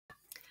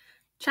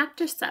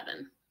Chapter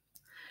 7.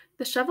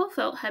 The shovel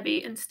felt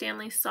heavy in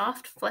Stanley's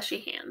soft,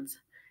 fleshy hands.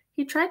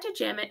 He tried to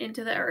jam it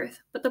into the earth,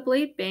 but the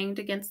blade banged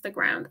against the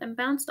ground and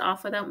bounced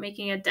off without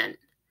making a dent.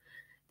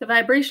 The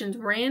vibrations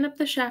ran up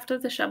the shaft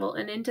of the shovel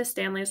and into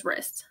Stanley's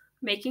wrists,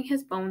 making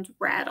his bones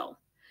rattle.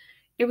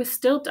 It was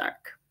still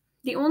dark.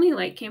 The only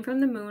light came from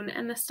the moon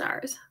and the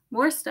stars,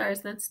 more stars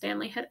than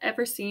Stanley had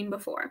ever seen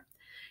before.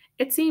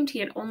 It seemed he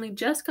had only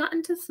just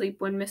gotten to sleep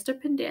when Mr.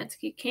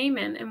 Pendanski came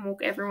in and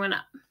woke everyone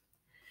up.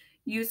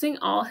 Using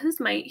all his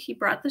might, he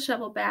brought the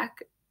shovel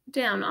back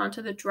down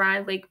onto the dry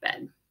lake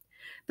bed.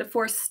 The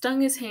force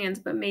stung his hands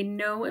but made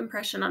no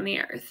impression on the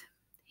earth.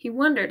 He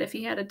wondered if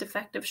he had a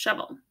defective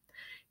shovel.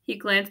 He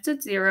glanced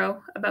at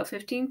Zero, about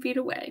 15 feet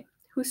away,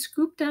 who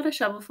scooped out a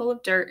shovelful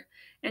of dirt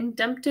and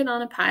dumped it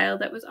on a pile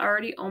that was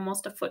already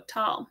almost a foot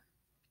tall.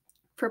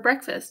 For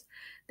breakfast,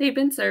 they'd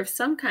been served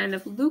some kind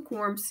of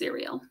lukewarm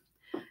cereal.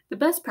 The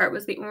best part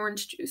was the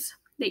orange juice.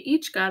 They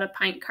each got a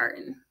pint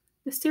carton.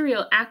 The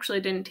cereal actually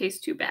didn't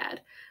taste too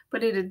bad,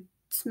 but it had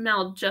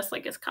smelled just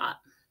like his cot.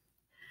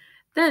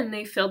 Then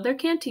they filled their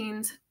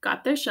canteens,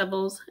 got their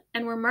shovels,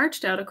 and were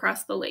marched out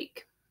across the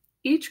lake.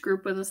 Each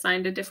group was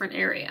assigned a different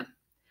area.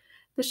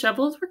 The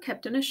shovels were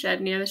kept in a shed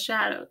near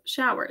the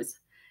showers.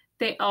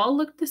 They all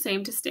looked the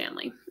same to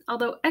Stanley,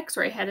 although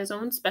X-Ray had his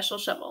own special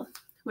shovel,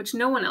 which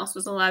no one else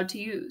was allowed to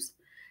use.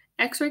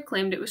 X-Ray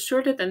claimed it was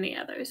shorter than the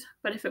others,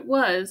 but if it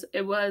was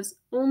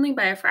only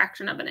by a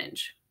fraction of an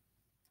inch.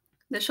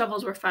 The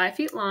shovels were 5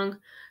 feet long,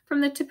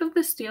 from the tip of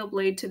the steel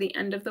blade to the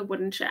end of the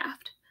wooden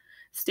shaft.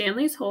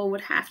 Stanley's hole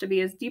would have to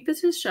be as deep as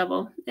his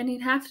shovel, and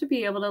he'd have to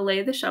be able to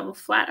lay the shovel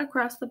flat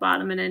across the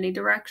bottom in any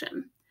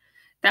direction.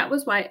 That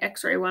was why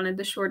X-Ray wanted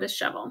the shortest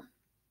shovel.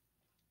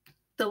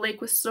 The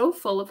lake was so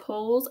full of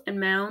holes and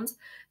mounds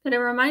that it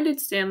reminded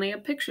Stanley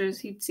of pictures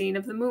he'd seen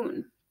of the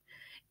moon.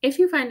 "If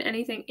you find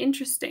anything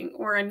interesting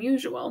or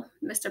unusual,"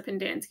 Mr.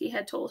 Pendanski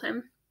had told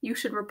him, "you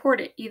should report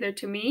it either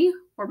to me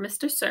or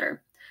Mr.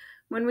 Sir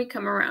when we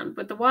come around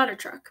with the water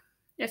truck.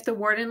 If the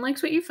warden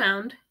likes what you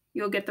found,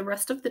 you'll get the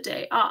rest of the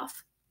day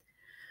off."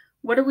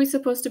 "What are we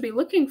supposed to be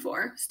looking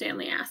for?"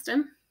 Stanley asked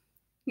him.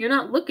 "You're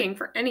not looking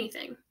for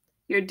anything.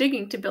 You're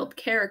digging to build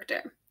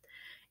character.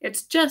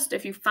 It's just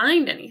if you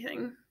find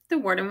anything, the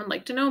warden would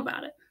like to know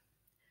about it."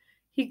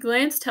 He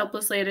glanced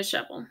helplessly at his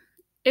shovel.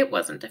 It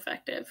wasn't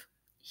defective.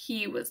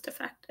 He was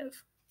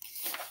defective.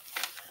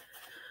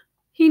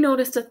 He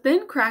noticed a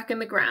thin crack in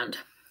the ground.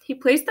 He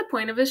placed the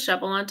point of his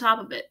shovel on top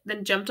of it,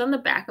 then jumped on the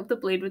back of the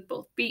blade with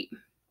both feet.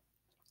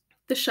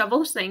 The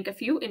shovel sank a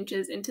few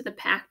inches into the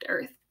packed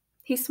earth.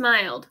 He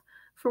smiled.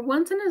 For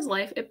once in his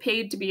life, it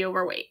paid to be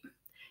overweight.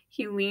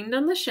 He leaned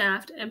on the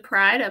shaft and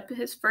pried up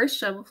his first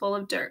shovelful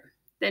of dirt,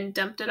 then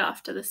dumped it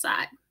off to the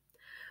side.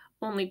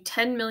 Only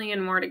 10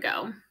 million more to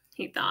go,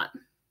 he thought,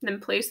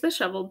 then placed the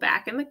shovel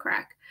back in the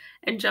crack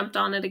and jumped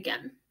on it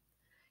again.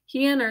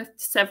 He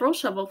unearthed several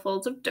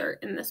shovelfuls of dirt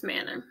in this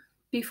manner,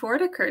 before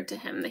it occurred to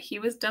him that he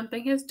was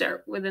dumping his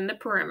dirt within the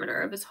perimeter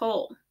of his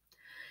hole.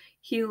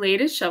 He laid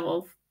his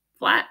shovel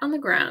flat on the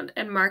ground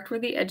and marked where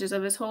the edges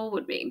of his hole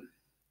would be.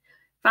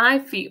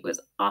 5 feet was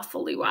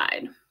awfully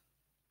wide.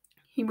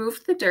 He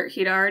moved the dirt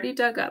he'd already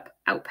dug up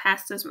out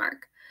past his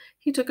mark.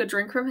 He took a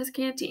drink from his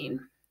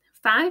canteen.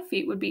 5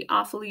 feet would be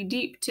awfully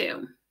deep,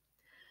 too.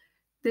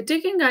 The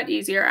digging got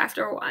easier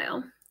after a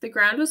while. The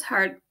ground was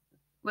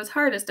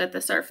hardest at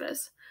the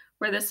surface,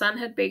 where the sun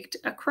had baked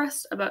a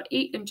crust about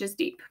 8 inches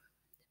deep.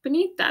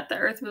 Beneath that, the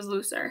earth was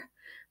looser,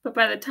 but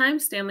by the time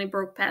Stanley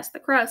broke past the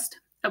crust,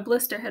 a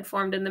blister had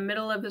formed in the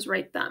middle of his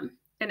right thumb,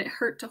 and it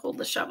hurt to hold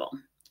the shovel.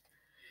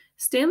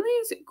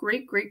 Stanley's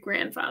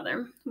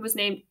great-great-grandfather was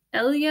named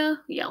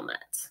Elia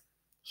Yelnats.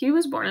 He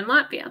was born in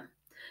Latvia.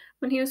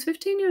 When he was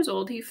 15 years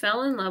old, he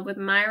fell in love with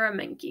Myra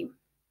Menke.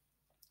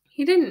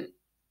 He didn't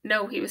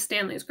know he was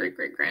Stanley's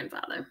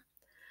great-great-grandfather.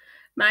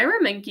 Myra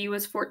Menke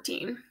was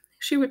 14.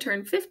 She would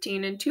turn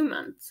 15 in 2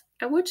 months,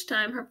 at which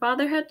time her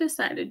father had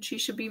decided she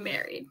should be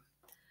married.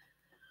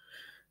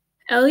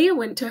 Elia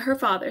went to her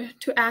father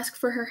to ask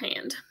for her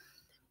hand,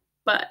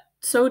 but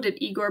so did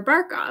Igor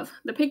Barkov,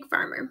 the pig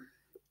farmer.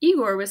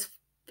 Igor was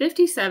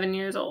 57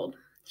 years old.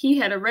 He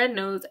had a red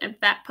nose and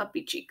fat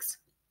puppy cheeks.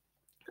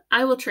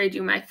 "I will trade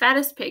you my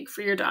fattest pig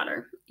for your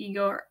daughter,"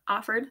 Igor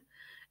offered.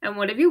 "And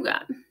what have you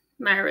got?"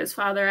 Myra's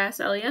father asked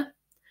Elia.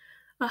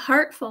 "A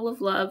heart full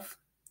of love,"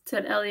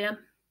 said Elia.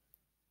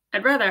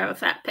 "I'd rather have a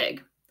fat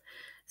pig,"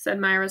 said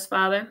Myra's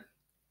father.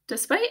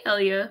 Desperate,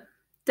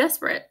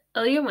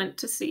 Elia went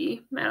to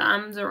see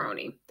Madame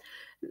Zeroni,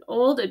 an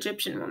old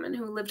Egyptian woman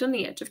who lived on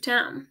the edge of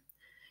town.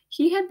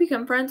 He had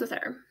become friends with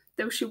her,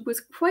 though she was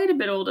quite a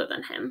bit older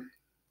than him.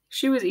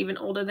 She was even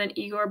older than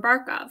Igor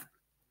Barkov.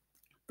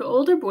 The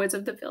older boys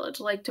of the village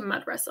liked to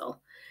mud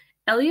wrestle.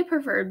 Elia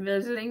preferred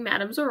visiting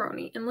Madame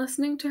Zeroni and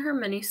listening to her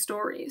many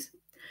stories.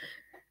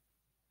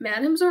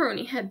 Madame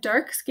Zeroni had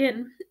dark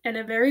skin and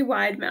a very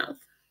wide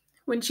mouth.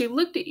 When she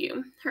looked at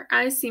you, her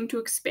eyes seemed to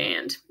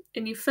expand,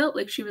 and you felt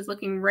like she was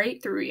looking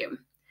right through you.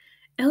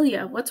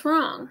 "Elia, what's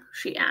wrong?"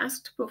 she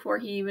asked, before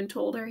he even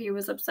told her he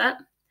was upset.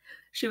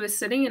 She was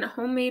sitting in a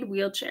homemade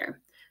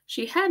wheelchair.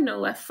 She had no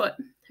left foot.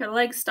 Her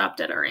legs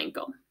stopped at her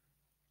ankle.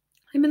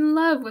 "I'm in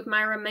love with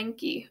Myra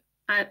Menke,"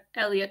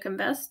 Elia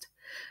confessed,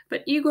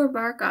 "but Igor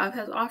Barkov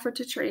has offered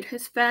to trade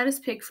his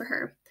fattest pig for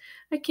her.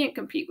 I can't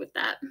compete with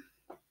that."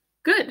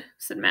 "Good,"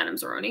 said Madame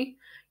Zeroni.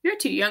 "You're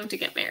too young to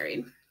get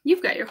married.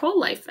 You've got your whole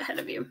life ahead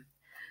of you."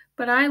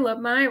 "But I love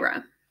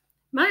Myra."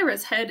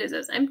 "Myra's head is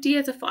as empty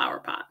as a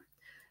flower pot.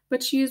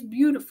 But she is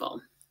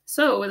beautiful.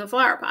 So is a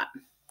flower pot.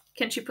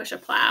 Can she push a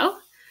plow?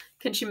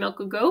 Can she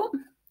milk a goat?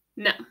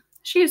 No,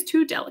 she is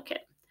too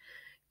delicate.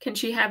 Can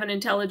she have an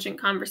intelligent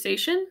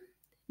conversation?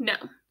 No,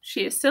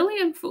 she is silly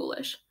and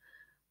foolish.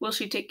 Will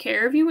she take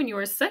care of you when you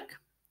are sick?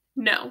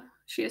 No,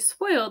 she is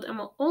spoiled and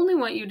will only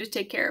want you to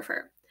take care of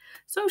her.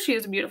 So she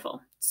is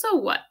beautiful. So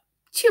what?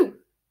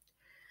 Phew!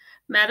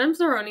 Madame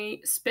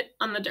Zeroni spit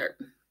on the dirt.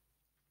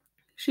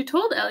 She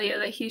told Elia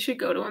that he should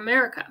go to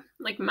America,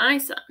 like my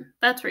son.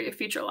 That's where your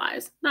future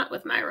lies, not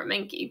with Myra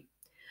Menke.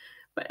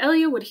 But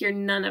Elia would hear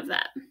none of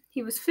that.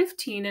 He was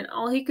 15, and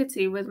all he could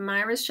see was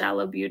Myra's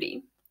shallow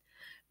beauty.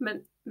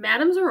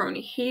 Madame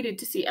Zeroni hated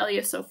to see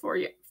Elia so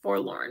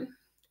forlorn.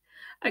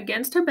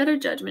 Against her better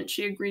judgment,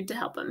 she agreed to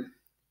help him.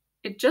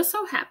 "It just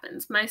so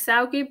happens my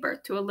sow gave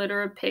birth to a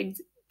litter of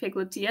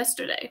piglets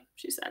yesterday,"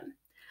 she said.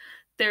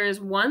 "There is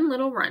one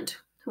little runt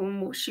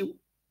whom she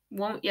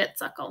won't yet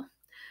suckle.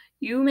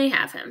 You may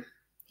have him.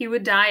 He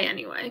would die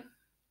anyway."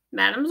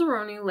 Madame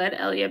Zeroni led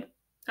Elia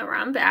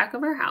around back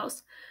of her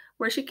house,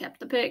 where she kept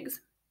the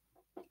pigs.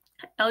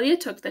 Elia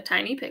took the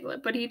tiny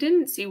piglet, but he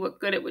didn't see what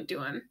good it would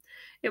do him.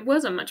 It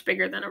wasn't much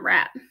bigger than a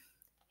rat.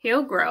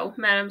 "He'll grow,"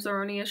 Madame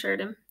Zeroni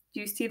assured him.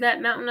 "Do you see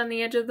that mountain on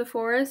the edge of the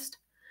forest?"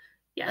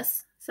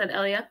 "Yes," said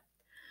Elia.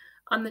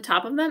 "On the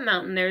top of that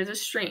mountain there is a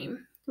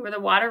stream, where the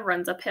water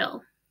runs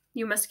uphill.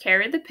 You must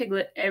carry the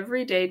piglet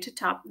every day to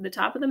the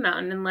top of the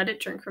mountain and let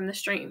it drink from the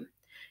stream.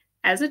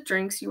 As it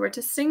drinks, you are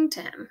to sing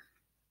to him."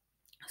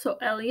 So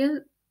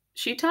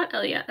she taught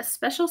Elia a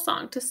special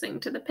song to sing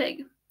to the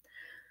pig.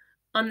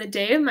 "On the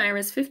day of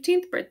Myra's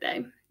 15th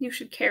birthday, you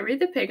should carry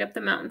the pig up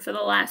the mountain for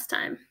the last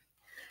time.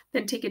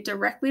 Then take it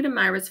directly to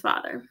Myra's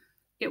father.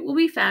 It will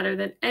be fatter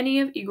than any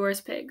of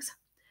Igor's pigs."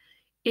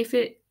 If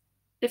it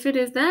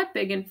is that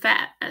big and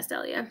fat," asked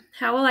Elia,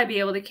 "how will I be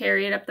able to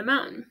carry it up the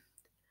mountain?"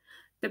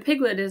 "The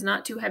piglet is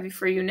not too heavy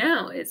for you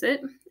now, is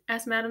it?"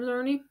 asked Madame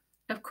Zeroni.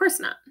 "Of course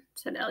not,"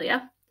 said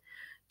Elia.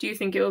 "Do you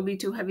think it will be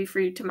too heavy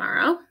for you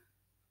tomorrow?"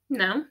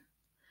 "No."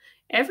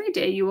 "Every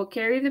day you will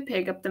carry the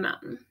pig up the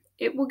mountain.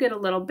 It will get a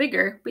little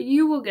bigger, but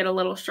you will get a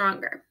little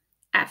stronger.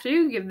 After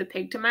you give the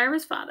pig to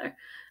Myra's father,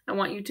 I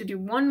want you to do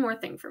one more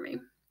thing for me."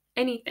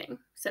 "Anything,"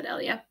 said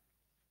Elia.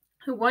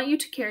 "I want you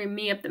to carry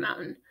me up the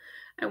mountain.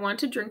 I want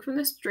to drink from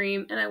the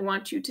stream, and I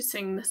want you to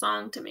sing the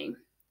song to me."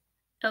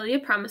 Elia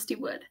promised he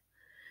would.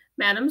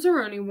 Madame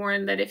Zeroni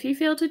warned that if he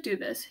failed to do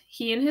this,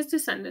 he and his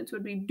descendants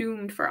would be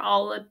doomed for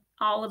all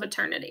of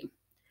eternity.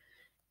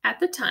 At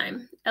the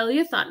time,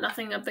 Elia thought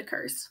nothing of the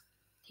curse.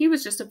 He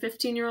was just a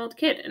 15-year-old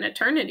kid, and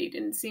eternity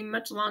didn't seem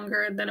much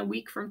longer than a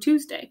week from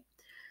Tuesday.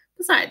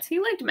 Besides, he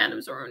liked Madame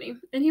Zeroni,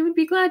 and he would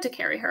be glad to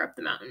carry her up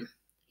the mountain.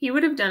 He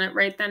would have done it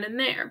right then and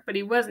there, but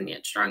he wasn't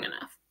yet strong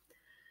enough.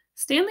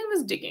 Stanley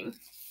was digging.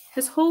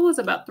 His hole was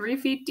about 3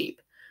 feet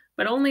deep,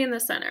 but only in the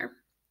center.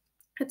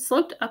 It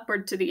sloped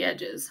upward to the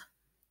edges.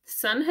 The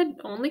sun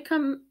had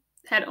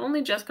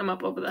only just come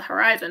up over the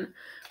horizon,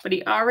 but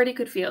he already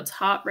could feel its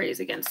hot rays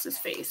against his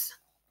face.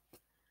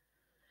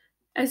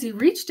 As he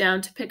reached down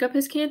to pick up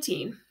his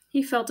canteen,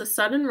 he felt a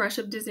sudden rush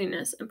of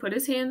dizziness and put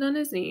his hand on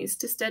his knees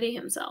to steady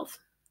himself.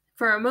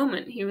 For a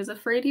moment he was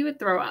afraid he would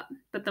throw up,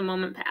 but the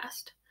moment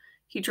passed.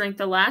 He drank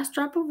the last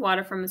drop of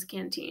water from his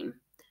canteen.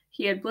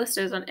 He had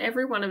blisters on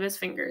every one of his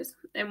fingers,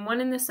 and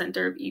one in the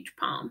center of each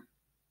palm.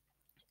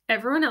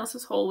 Everyone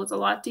else's hole was a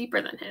lot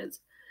deeper than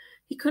his.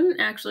 He couldn't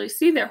actually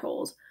see their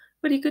holes,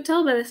 but he could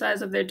tell by the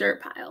size of their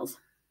dirt piles.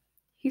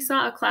 He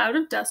saw a cloud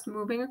of dust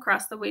moving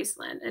across the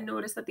wasteland and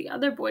noticed that the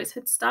other boys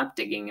had stopped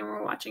digging and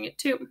were watching it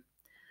too.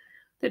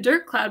 The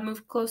dirt cloud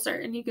moved closer,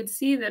 and he could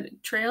see that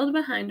it trailed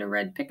behind a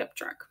red pickup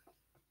truck.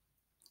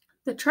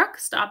 The truck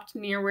stopped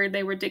near where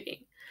they were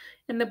digging,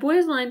 and the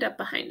boys lined up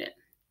behind it.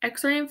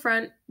 X-Ray in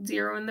front,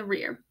 Zero in the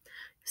rear.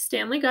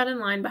 Stanley got in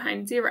line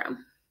behind Zero.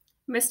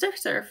 Mr.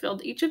 Sir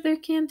filled each of their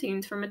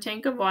canteens from a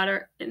tank of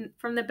water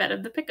from the bed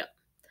of the pickup.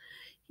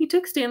 He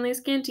took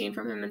Stanley's canteen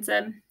from him and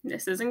said,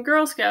 "This isn't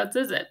Girl Scouts,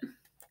 is it?"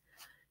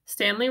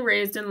 Stanley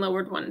raised and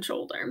lowered one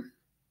shoulder.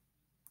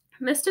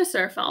 Mr.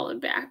 Sir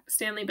followed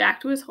Stanley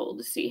back to his hole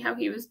to see how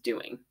he was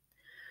doing.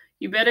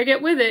 "You better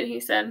get with it," he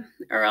said,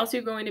 "or else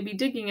you're going to be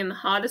digging in the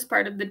hottest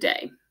part of the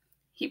day."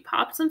 He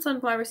popped some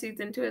sunflower seeds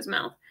into his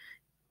mouth,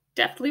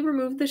 deftly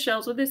removed the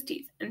shells with his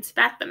teeth, and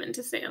spat them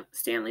into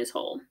Stanley's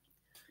hole.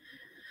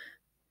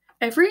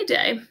 Every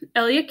day,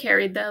 Elia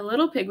carried the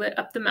little piglet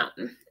up the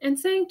mountain and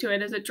sang to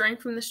it as it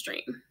drank from the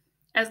stream.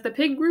 As the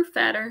pig grew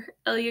fatter,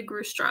 Elia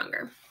grew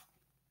stronger.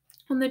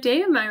 On the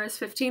day of Myra's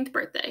 15th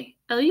birthday,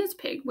 Elia's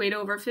pig weighed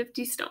over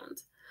 50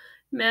 stones.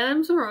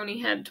 Madame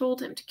Zeroni had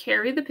told him to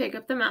carry the pig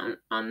up the mountain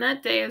on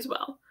that day as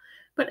well,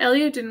 but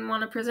Elia didn't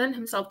want to present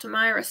himself to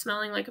Myra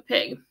smelling like a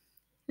pig.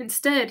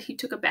 Instead, he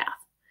took a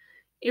bath.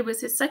 It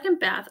was his second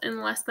bath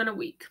in less than a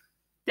week.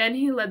 Then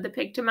he led the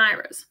pig to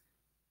Myra's.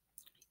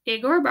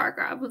 Igor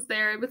Barkov was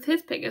there with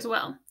his pig as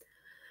well.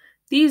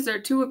 "These are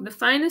two of the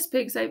finest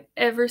pigs I've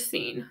ever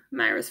seen,"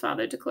 Myra's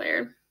father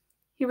declared.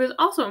 He was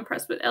also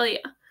impressed with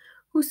Elia,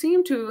 who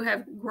seemed to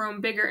have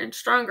grown bigger and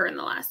stronger in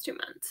the last 2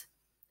 months.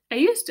 "I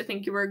used to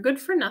think you were a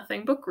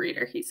good-for-nothing book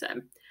reader," he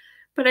said,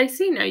 "but I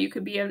see now you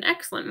could be an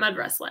excellent mud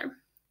wrestler."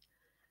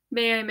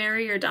 "May I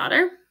marry your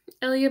daughter?"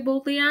 Elia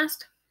boldly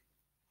asked.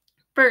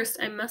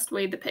 "First, I must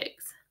weigh the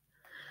pigs."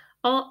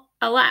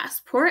 Alas,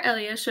 poor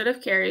Elia should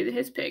have carried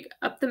his pig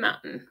up the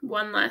mountain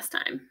one last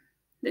time.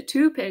 The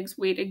 2 pigs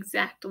weighed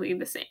exactly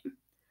the same.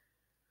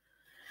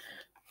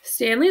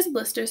 Stanley's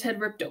blisters had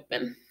ripped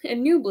open,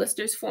 and new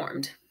blisters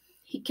formed.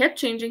 He kept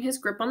changing his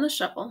grip on the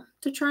shovel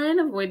to try and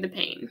avoid the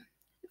pain.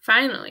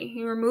 Finally,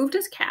 he removed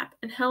his cap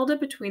and held it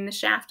between the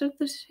shaft of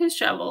his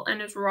shovel and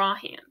his raw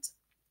hands.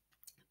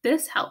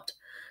 This helped,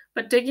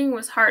 but digging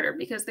was harder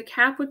because the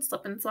cap would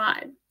slip and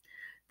slide.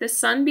 The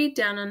sun beat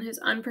down on his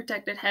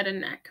unprotected head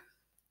and neck.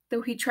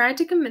 Though he tried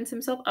to convince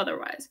himself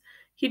otherwise,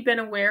 he'd been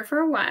aware for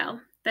a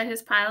while that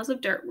his piles of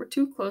dirt were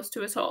too close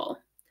to his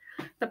hole.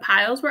 The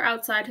piles were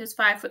outside his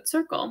 5-foot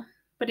circle,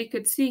 but he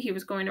could see he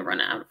was going to run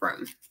out of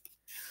room.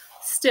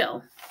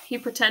 Still, he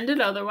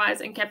pretended otherwise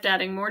and kept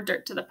adding more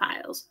dirt to the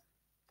piles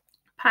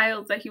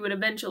that he would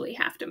eventually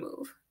have to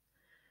move.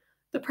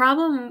 The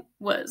problem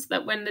was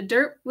that when the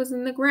dirt was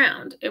in the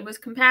ground, it was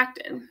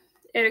compacted.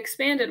 It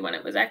expanded when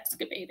it was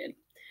excavated.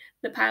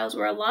 The piles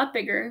were a lot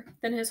bigger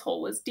than his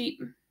hole was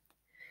deep.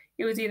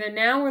 It was either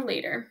now or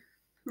later.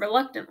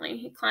 Reluctantly,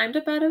 he climbed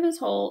up out of his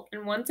hole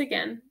and once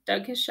again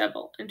dug his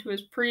shovel into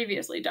his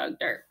previously dug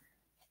dirt.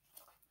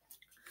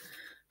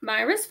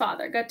 Myra's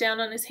father got down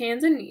on his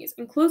hands and knees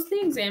and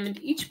closely examined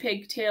each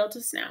pig tail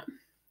to snout.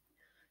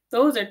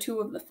 "Those are 2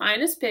 of the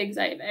finest pigs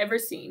I have ever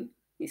seen,"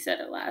 he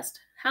said at last.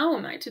 "How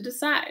am I to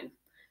decide?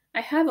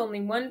 I have only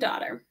one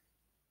daughter."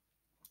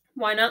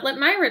 "Why not let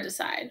Myra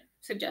decide?"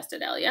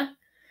 suggested Elia.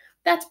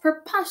 "That's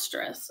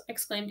preposterous!"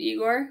 exclaimed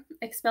Igor,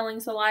 expelling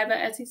saliva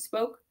as he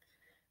spoke.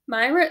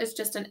 "Myra is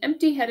just an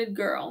empty-headed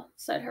girl,"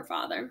 said her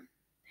father.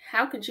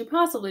 "How can she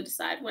possibly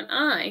decide when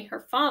I, her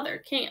father,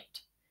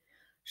 can't?"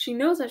 "She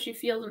knows how she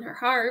feels in her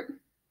heart,"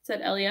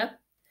 said Elia.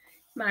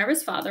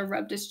 Myra's father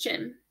rubbed his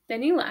chin.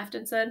 Then he laughed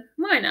and said,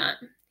 "Why not?"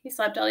 He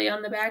slapped Elia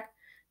on the back.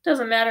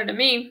 "Doesn't matter to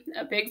me.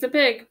 A pig's a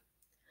pig."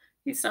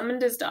 He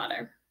summoned his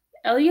daughter.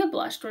 Elia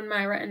blushed when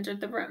Myra entered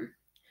the room.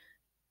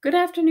 "Good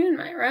afternoon,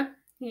 Myra,"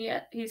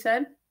 he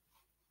said.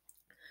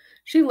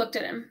 She looked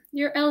at him.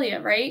 "You're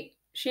Elia, right?"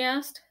 she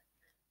asked.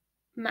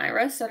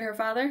 "Myra," said her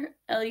father,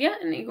 "Elia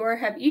and Igor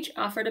have each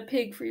offered a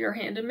pig for your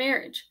hand in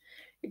marriage.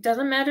 It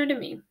doesn't matter to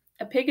me.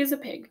 A pig is a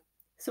pig.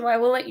 So I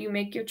will let you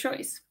make your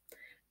choice.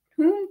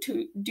 Whom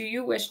do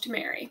you wish to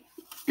marry?"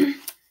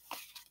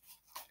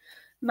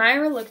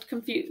 Myra looked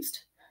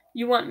confused.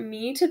 "You want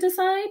me to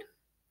decide?"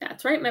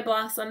 "That's right, my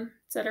blossom,"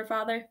 said her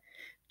father.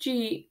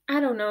 "Gee, I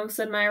don't know,"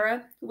 said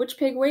Myra. "Which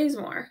pig weighs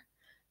more?"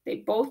 "They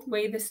both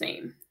weigh the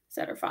same,"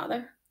 said her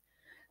father.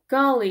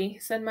 "Golly,"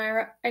 said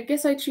Myra, "I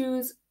guess I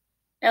choose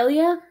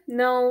Elia?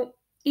 No,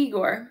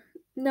 Igor.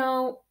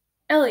 No,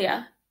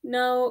 Elia.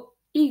 No,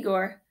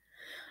 Igor.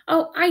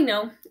 Oh, I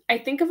know.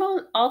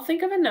 I'll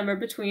think of a number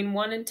between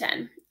 1 and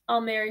 10.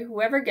 I'll marry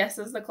whoever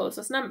guesses the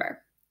closest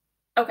number."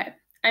 "Okay,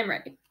 I'm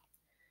ready."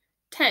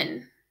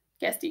 10,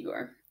 guessed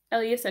Igor.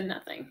 Elia said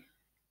nothing.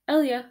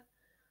 "Elia,"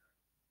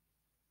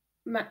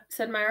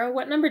 said Myra,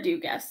 "what number do you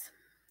guess?"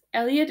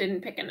 Elia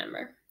didn't pick a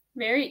number.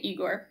 "Marry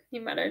Igor," he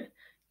muttered.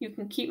 "You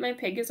can keep my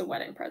pig as a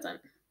wedding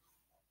present."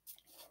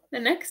 The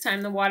next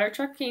time the water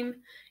truck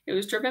came, it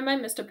was driven by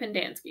Mr.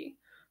 Pendanski,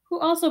 who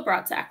also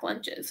brought sack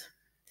lunches.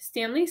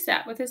 Stanley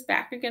sat with his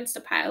back against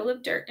a pile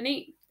of dirt and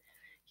ate.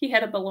 He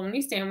had a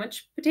bologna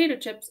sandwich, potato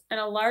chips, and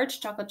a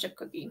large chocolate chip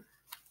cookie.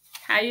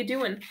 "How you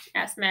doing?"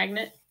 asked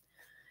Magnet.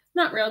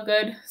 "Not real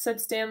good,"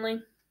 said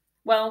Stanley.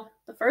 "Well,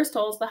 the first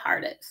hole's the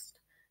hardest,"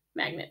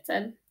 Magnet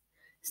said.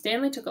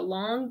 Stanley took a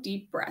long,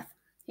 deep breath.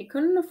 He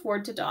couldn't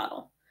afford to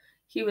dawdle.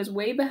 He was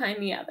way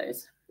behind the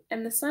others,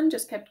 and the sun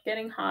just kept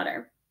getting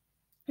hotter.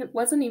 It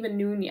wasn't even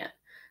noon yet,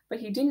 but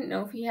he didn't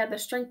know if he had the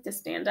strength to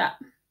stand up.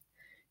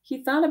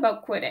 He thought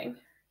about quitting.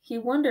 He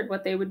wondered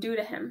what they would do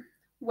to him.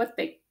 What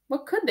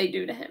could they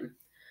do to him?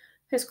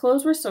 His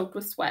clothes were soaked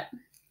with sweat.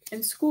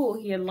 In school,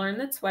 he had learned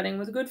that sweating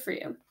was good for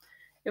you.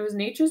 It was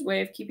nature's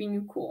way of keeping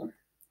you cool.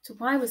 So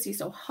why was he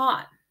so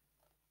hot?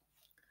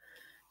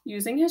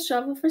 Using his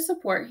shovel for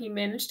support, he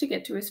managed to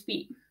get to his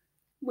feet.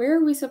 "Where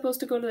are we supposed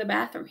to go to the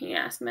bathroom?" he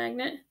asked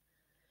Magnet.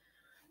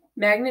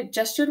 Magnet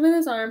gestured with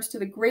his arms to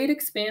the great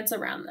expanse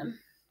around them.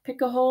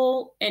 "Pick a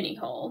hole, any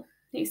hole,"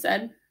 he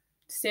said.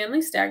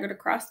 Stanley staggered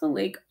across the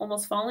lake,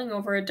 almost falling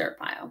over a dirt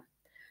pile.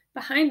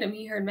 Behind him,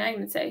 he heard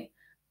Magnet say,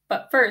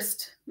 "But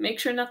first, make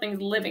sure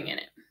nothing's living in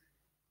it."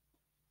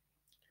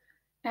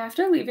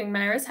 After leaving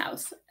Myra's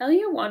house,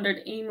 Elia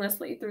wandered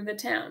aimlessly through the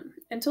town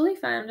until he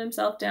found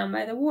himself down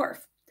by the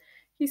wharf.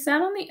 He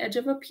sat on the edge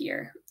of a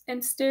pier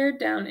and stared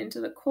down into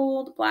the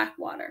cold, black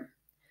water.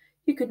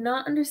 He could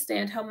not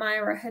understand how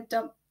Myra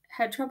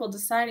had trouble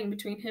deciding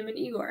between him and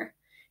Igor.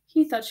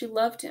 He thought she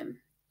loved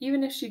him.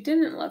 Even if she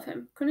didn't love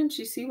him, couldn't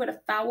she see what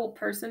a foul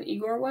person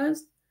Igor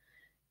was?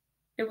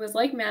 It was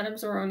like Madame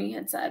Zeroni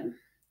had said.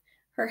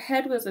 Her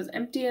head was as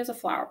empty as a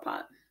flower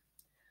pot.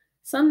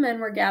 Some men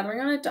were gathering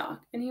on a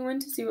dock, and he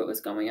went to see what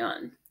was going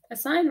on. A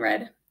sign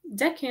read,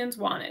 "Deckhands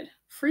wanted.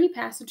 Free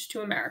passage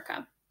to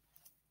America."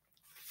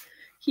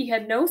 He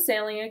had no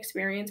sailing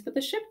experience, but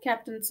the ship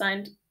captain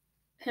signed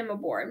him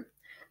aboard.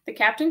 The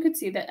captain could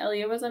see that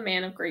Elia was a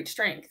man of great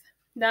strength.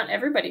 Not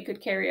everybody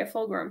could carry a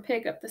full-grown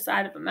pig up the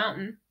side of a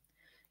mountain.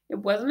 It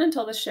wasn't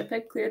until the ship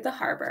had cleared the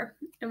harbor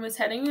and was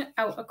heading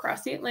out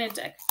across the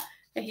Atlantic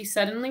that he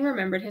suddenly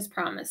remembered his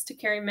promise to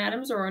carry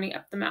Madame Zeroni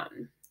up the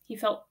mountain. He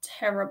felt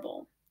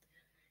terrible.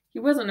 He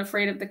wasn't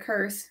afraid of the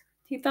curse.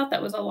 He thought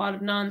that was a lot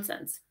of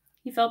nonsense.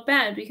 He felt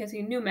bad because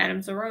he knew Madame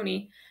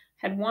Zeroni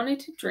had wanted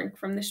to drink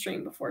from the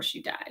stream before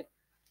she died.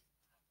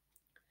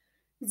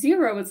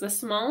 Zero was the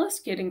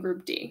smallest kid in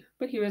Group D,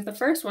 but he was the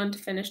first one to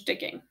finish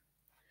digging.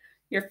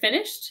 "You're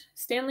finished?"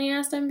 Stanley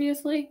asked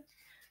enviously.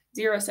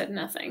 Zero said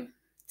nothing.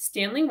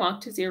 Stanley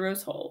walked to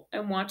Zero's hole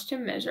and watched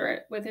him measure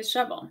it with his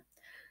shovel.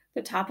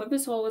 The top of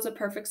his hole was a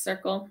perfect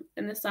circle,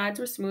 and the sides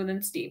were smooth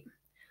and steep.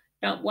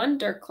 Not one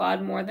dirt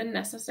clod more than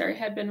necessary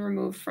had been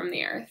removed from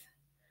the earth.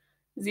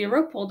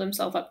 Zero pulled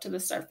himself up to the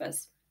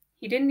surface.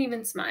 He didn't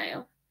even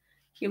smile.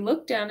 He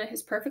looked down at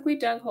his perfectly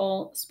dug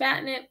hole,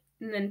 spat in it,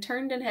 and then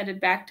turned and headed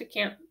back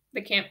to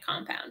the camp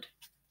compound.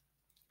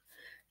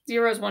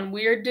 "Zero's one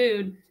weird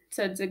dude,"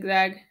 said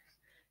Zigzag.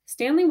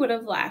 Stanley would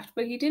have laughed,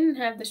 but he didn't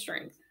have the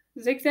strength.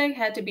 Zigzag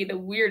had to be the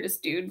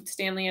weirdest dude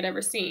Stanley had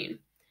ever seen.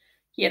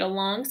 He had a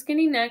long,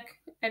 skinny neck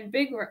and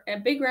a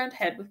big round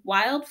head with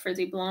wild,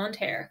 frizzy blonde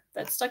hair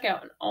that stuck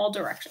out in all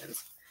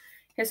directions.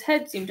 His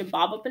head seemed to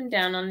bob up and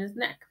down on his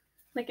neck,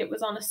 like it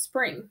was on a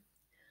spring.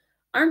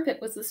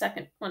 Armpit was the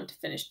second one to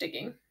finish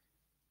digging.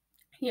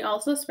 He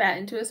also spat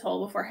into his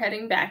hole before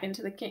heading back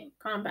into the camp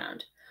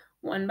compound.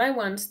 One by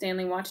one,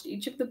 Stanley watched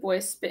each of the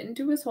boys spit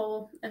into his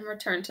hole and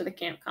return to the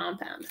camp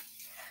compound.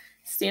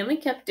 Stanley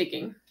kept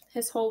digging.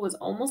 His hole was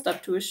almost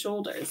up to his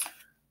shoulders,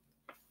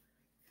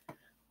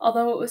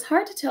 although it was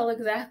hard to tell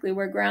exactly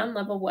where ground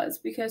level was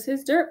because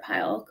his dirt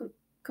pile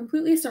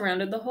completely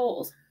surrounded the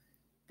holes.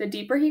 The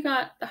deeper he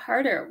got, the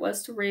harder it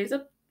was to raise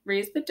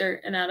the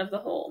dirt and out of the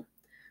hole.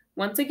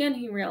 Once again,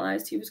 he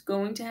realized he was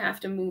going to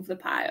have to move the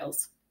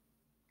piles.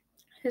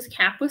 His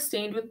cap was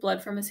stained with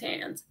blood from his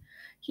hands.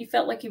 He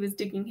felt like he was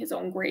digging his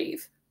own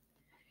grave.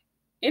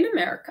 In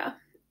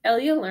America,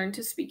 Elia learned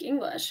to speak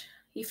English.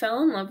 He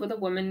fell in love with a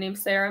woman named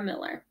Sarah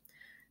Miller.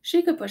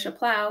 She could push a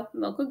plow,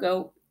 milk a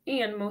goat,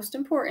 and, most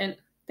important,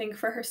 think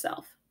for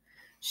herself.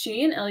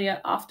 She and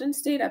Elia often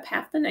stayed up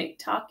half the night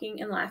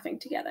talking and laughing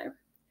together.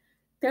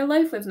 Their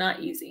life was not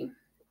easy.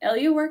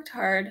 Elia worked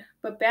hard,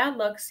 but bad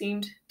luck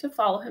seemed to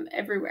follow him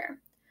everywhere.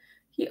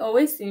 He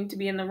always seemed to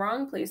be in the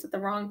wrong place at the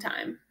wrong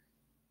time.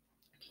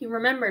 He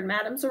remembered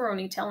Madame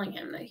Zeroni telling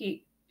him that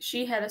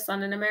she had a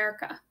son in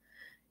America.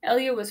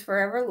 Elia was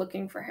forever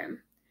looking for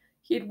him.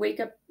 He'd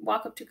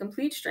walk up to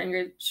complete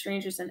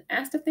strangers and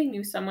ask if they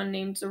knew someone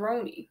named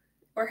Zeroni,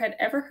 or had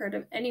ever heard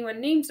of anyone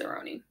named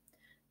Zeroni.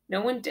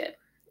 No one did.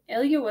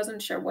 Elia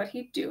wasn't sure what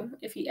he'd do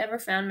if he ever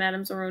found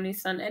Madame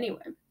Zeroni's son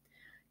anyway.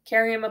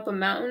 Carry him up a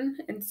mountain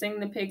and sing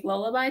the pig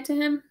lullaby to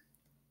him?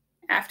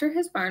 After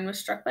his barn was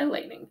struck by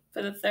lightning,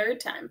 for the third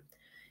time,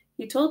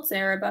 he told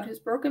Sarah about his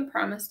broken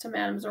promise to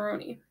Madame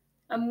Zeroni.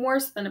 "I'm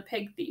worse than a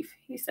pig thief,"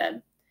 he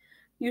said.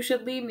 "You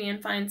should leave me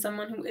and find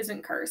someone who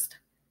isn't cursed."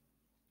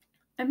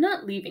 "I'm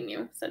not leaving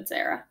you," said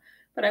Sarah,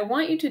 "but I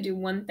want you to do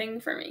one thing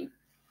for me."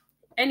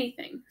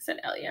 "Anything," said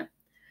Elia.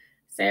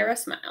 Sarah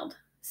smiled.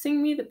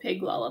 "Sing me the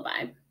pig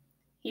lullaby."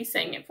 He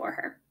sang it for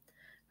her.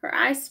 Her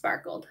eyes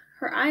sparkled.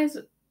 Her eyes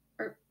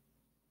are...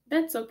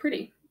 That's so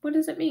pretty. What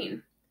does it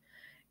mean?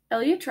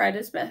 Elia tried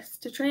his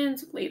best to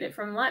translate it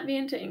from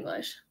Latvian to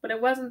English, but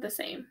it wasn't the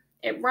same.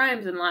 "It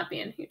rhymes in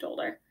Latvian," he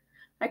told her.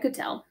 "I could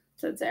tell,"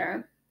 said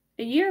Sarah.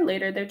 A year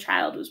later, their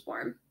child was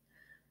born.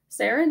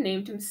 Sarah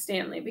named him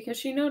Stanley because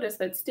she noticed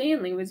that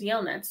Stanley was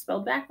Yelnats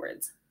spelled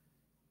backwards.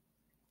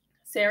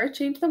 Sarah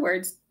changed the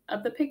words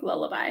of the pig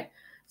lullaby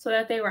so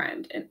that they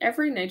rhymed, and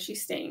every night she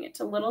sang it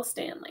to little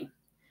Stanley.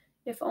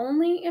 If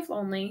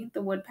only,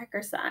 the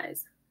woodpecker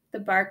sighs. The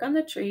bark on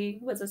the tree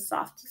was as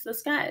soft as the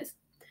skies.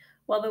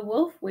 While the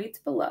wolf waits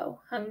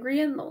below, hungry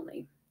and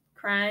lonely,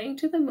 crying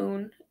to the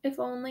moon, if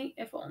only,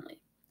 if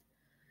only.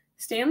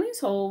 Stanley's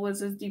hole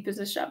was as deep as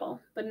a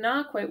shovel, but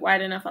not quite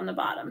wide enough on the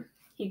bottom.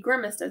 He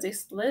grimaced as he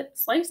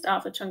sliced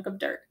off a chunk of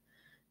dirt,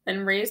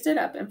 then raised it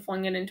up and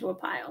flung it into a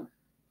pile.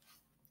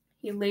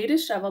 He laid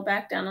his shovel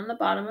back down on the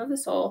bottom of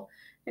his hole,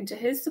 and to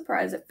his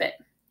surprise it fit.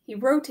 He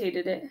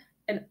rotated it,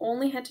 and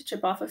only had to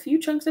chip off a few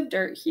chunks of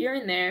dirt here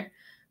and there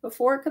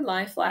before it could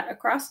lie flat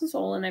across his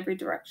hole in every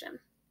direction.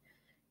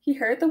 He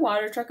heard the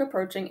water truck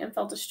approaching and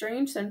felt a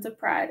strange sense of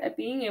pride at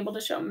being able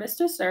to show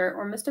Mr. Sir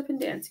or Mr.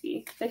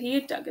 Pendanski that he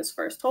had dug his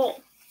first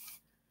hole.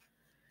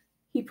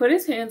 He put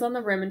his hands on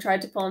the rim and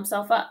tried to pull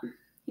himself up.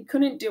 He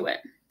couldn't do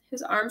it.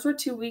 His arms were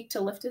too weak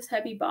to lift his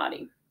heavy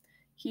body.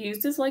 He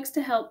used his legs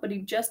to help, but he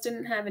just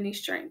didn't have any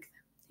strength.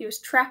 He was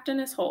trapped in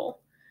his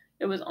hole.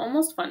 It was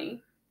almost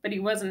funny, but he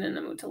wasn't in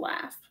the mood to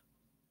laugh.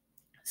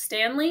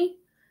 Stanley,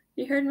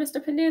 he heard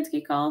Mr.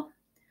 Pendanski call.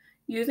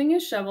 Using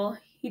his shovel,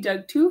 he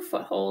dug 2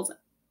 footholds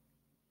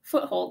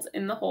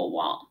in the hole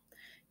wall.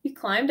 He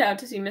climbed out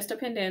to see Mr.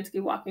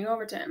 Pendanski walking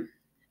over to him.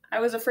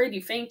 I was afraid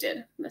you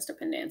fainted, Mr.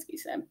 Pendanski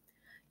said.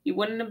 You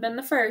wouldn't have been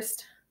the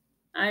first.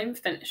 I'm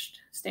finished,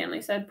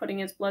 Stanley said, putting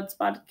his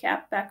blood-spotted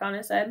cap back on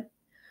his head.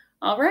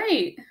 All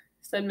right,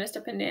 said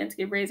Mr.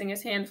 Pendanski, raising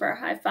his hand for a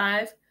high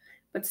five,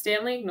 but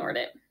Stanley ignored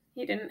it.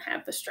 He didn't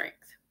have the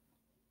strength.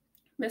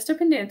 Mr.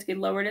 Pendanski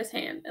lowered his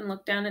hand and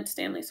looked down at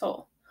Stanley's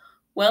hole.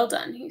 Well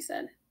done, he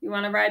said. You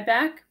want to ride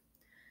back?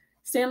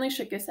 Stanley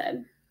shook his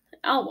head.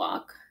 I'll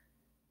walk.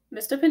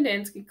 Mr.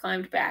 Pendanski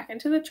climbed back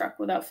into the truck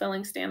without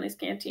filling Stanley's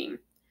canteen.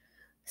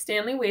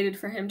 Stanley waited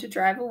for him to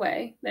drive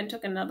away, then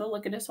took another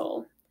look at his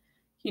hole.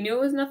 He knew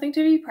it was nothing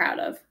to be proud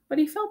of, but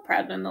he felt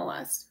proud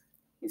nonetheless.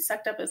 He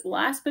sucked up his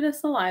last bit of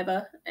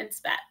saliva and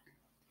spat.